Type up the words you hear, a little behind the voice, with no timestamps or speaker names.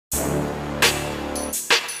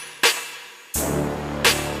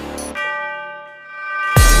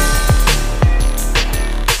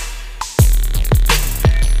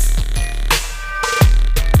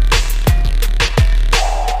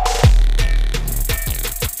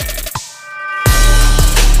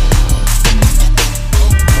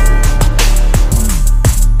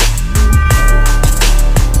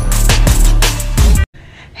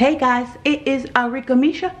Hey guys, it is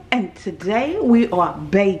Arickamisha, and today we are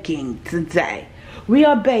baking. We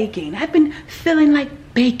are baking. I've been feeling like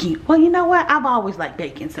baking. Well, you know what? I've always liked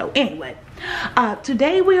baking. So anyway,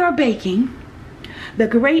 today we are baking the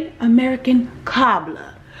Great American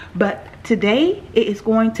Cobbler. But today it is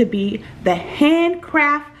going to be the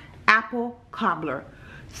handcraft apple cobbler.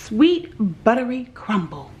 Sweet buttery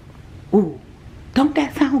crumble. Ooh, don't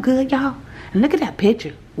that sound good, y'all? And look at that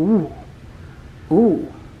picture. Ooh,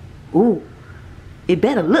 ooh. Ooh, it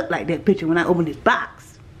better look like that picture when I open this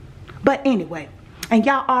box. But anyway, and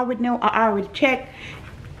y'all already know, I already checked.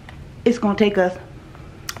 It's gonna take us,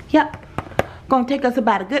 gonna take us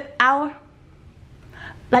about a good hour.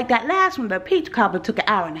 Like that last one, the peach cobbler, took an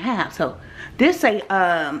hour and a half. So this say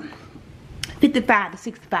 55 to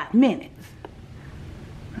 65 minutes.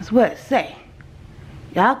 That's what it say.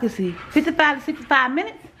 Y'all can see 55 to 65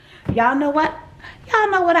 minutes. Y'all know what? Y'all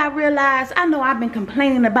know what I realized? I know I've been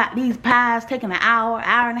complaining about these pies taking an hour,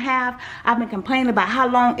 hour and a half. I've been complaining about how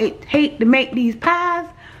long it takes to make these pies.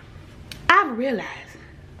 I've realized,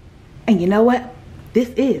 and you know what? This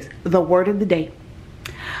is the word of the day.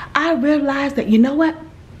 I realized that, you know what?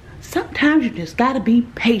 Sometimes you just gotta be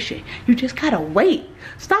patient. You just gotta wait.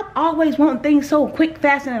 Stop always wanting things so quick,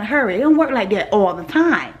 fast, and in a hurry. It don't work like that all the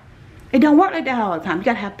time. It don't work like that all the time. You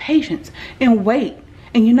gotta have patience and wait.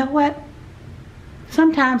 And you know what?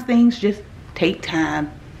 Sometimes things just take time.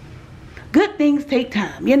 Good things take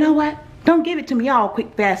time. You know what? Don't give it to me all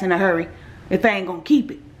quick, fast, in a hurry if I ain't gonna keep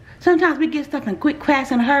it. Sometimes we get stuff in quick,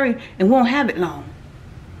 fast, in a hurry and won't have it long.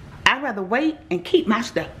 I'd rather wait and keep my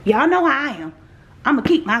stuff. Y'all know how I am. I'm gonna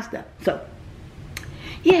keep my stuff. So,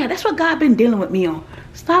 yeah, that's what God been dealing with me on.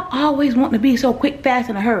 Stop always wanting to be so quick, fast,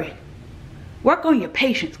 in a hurry. Work on your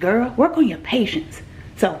patience, girl. Work on your patience.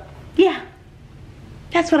 So, yeah.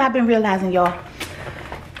 That's what I've been realizing, y'all.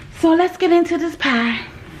 So let's get into this pie.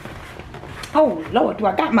 Oh Lord, do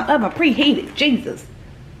I got my oven preheated? Jesus.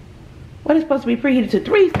 What is supposed to be preheated to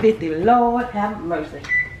 350? Lord have mercy.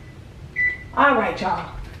 Alright,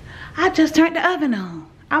 y'all. I just turned the oven on.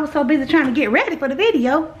 I was so busy trying to get ready for the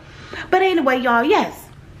video. But anyway, y'all, yes.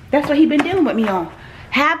 That's what he been dealing with me on.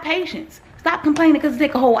 Have patience. Stop complaining because it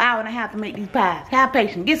take a whole hour and a half to make these pies. Have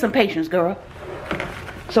patience. Get some patience, girl.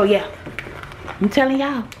 So yeah. I'm telling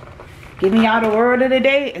y'all. Giving y'all the word of the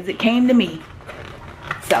day as it came to me.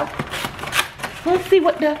 So, let's see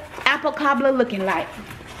what the apple cobbler looking like.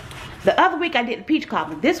 The other week I did the peach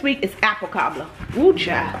cobbler. This week is apple cobbler. Ooh,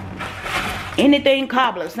 child. Anything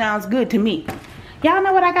cobbler sounds good to me. Y'all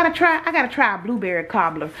know what I gotta try? I gotta try a blueberry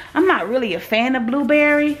cobbler. I'm not really a fan of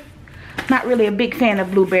blueberry. Not really a big fan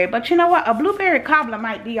of blueberry. But you know what? A blueberry cobbler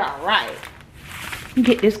might be alright.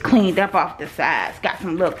 Get this cleaned up off the sides. Got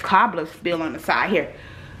some little cobbler spill on the side here.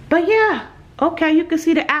 But yeah, okay, you can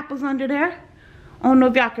see the apples under there. I don't know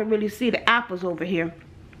if y'all can really see the apples over here.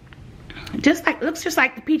 Just like, looks just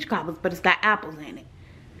like the peach cobblers, but it's got apples in it.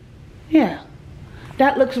 Yeah,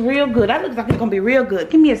 that looks real good. That looks like it's gonna be real good.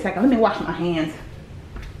 Give me a second, let me wash my hands.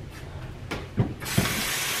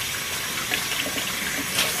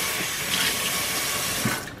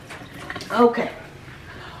 Okay,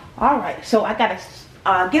 all right, so I gotta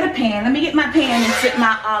get a pan. Let me get my pan and sit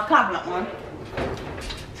my cobbler on.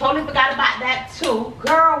 Totally forgot about that too.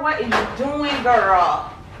 Girl, what are you doing,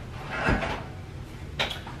 girl?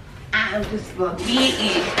 I'm just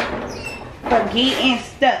forgetting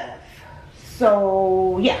stuff.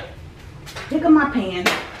 So, yeah. Look at my pan.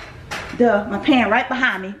 My pan right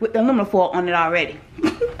behind me with the aluminum foil on it already.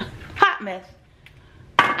 Hot mess.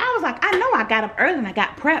 I was like, I know I got up early and I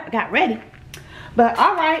got prepped, got ready. But,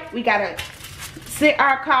 alright, we gotta sit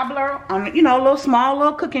our cobbler on, you know, a little small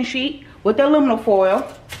little cooking sheet with the aluminum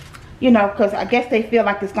foil. You know, because I guess they feel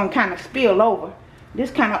like it's going to kind of spill over. This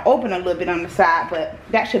kind of open a little bit on the side, but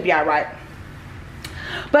that should be alright.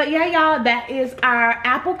 But yeah, y'all, that is our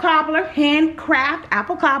apple cobbler, handcraft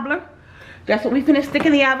apple cobbler. That's what we finished sticking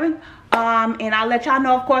in the oven. And I'll let y'all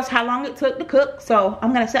know, of course, how long it took to cook. So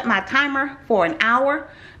I'm going to set my timer for an hour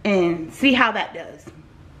and see how that does.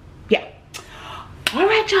 Yeah.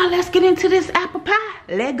 Alright, y'all, let's get into this apple pie.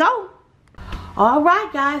 Let's go.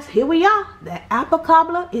 Alright guys, here we are. The apple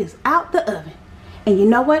cobbler is out the oven. And you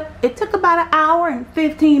know what? It took about an hour and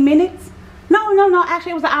 15 minutes. No,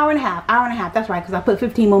 actually it was an hour and a half. Hour and a half, that's right, because I put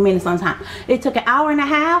 15 more minutes on time. It took an hour and a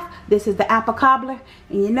half. This is the apple cobbler.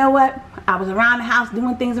 And you know what? I was around the house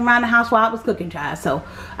doing things around the house while I was cooking, guys. So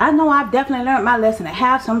I know I've definitely learned my lesson to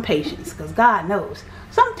have some patience. Because God knows,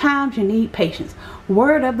 sometimes you need patience.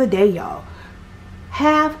 Word of the day, y'all.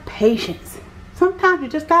 Have patience. Sometimes you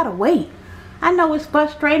just gotta wait. I know it's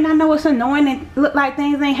frustrating. I know it's annoying and look like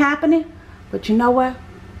things ain't happening. But you know what?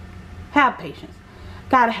 Have patience.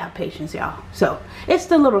 Gotta have patience, y'all. So it's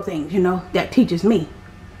the little things, you know, that teaches me.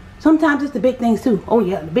 Sometimes it's the big things too. Oh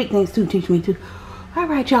yeah, the big things too teach me too. All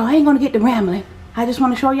right, y'all, I ain't gonna get to rambling. I just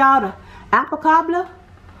want to show y'all the apple cobbler.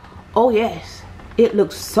 Oh yes, it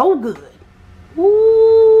looks so good.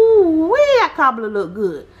 Ooh, that cobbler look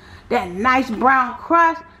good. That nice brown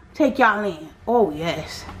crust, take y'all in. Oh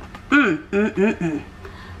yes.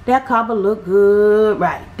 That cobbler look good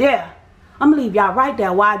right there. I'm gonna leave y'all right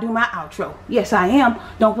there while I do my outro. Yes, I am.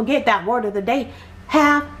 Don't forget that word of the day.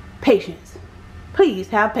 Have patience. Please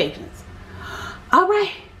have patience. All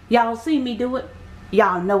right, y'all see me do it.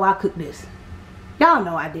 Y'all know I cooked this. Y'all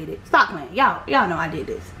know I did it. Stop playing. Y'all know I did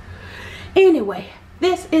this. Anyway,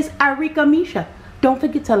 this is Arickamisha. Don't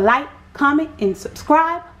forget to like, comment, and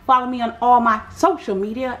subscribe. Follow me on all my social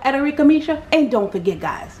media at Arickamisha. And don't forget,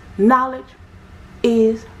 guys, knowledge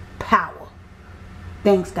is power.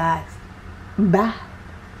 Thanks, guys. Bye.